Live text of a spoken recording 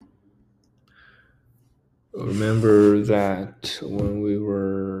remember that when we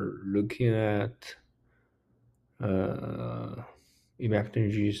were looking at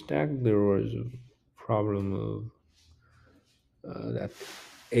imaginary stack, there was a problem of that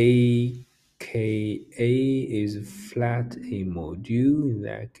aka is flat a module. In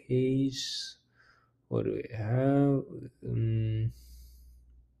that case, what do we have?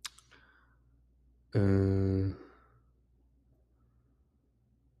 Uh,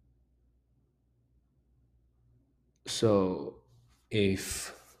 so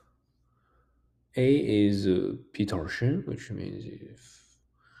if A is p torsion, which means if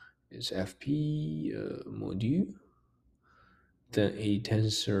it's FP module, then a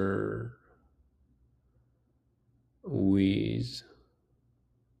tensor with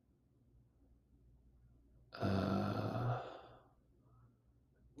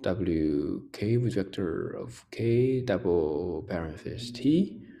WK with vector of K double parenthesis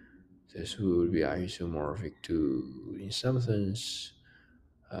T. This will be isomorphic to, in some sense,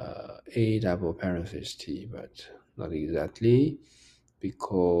 A double parenthesis T, but not exactly,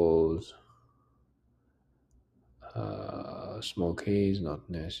 because small k is not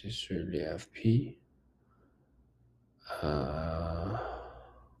necessarily FP.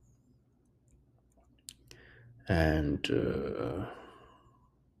 And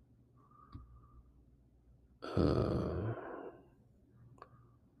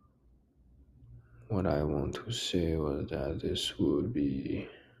what I want to say was that this would be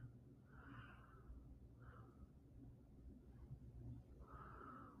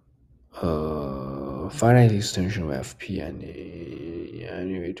finite extension of FP, and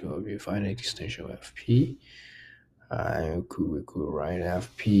anyway, it will be finite extension of FP. We could write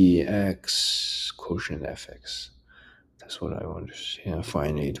FPX quotient FX. That's what I want to say. And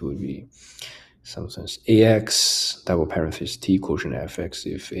finite would be some sense AX double parenthesis T quotient FX.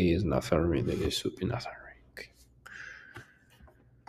 If A is not Fermi, then this would be not Fermi.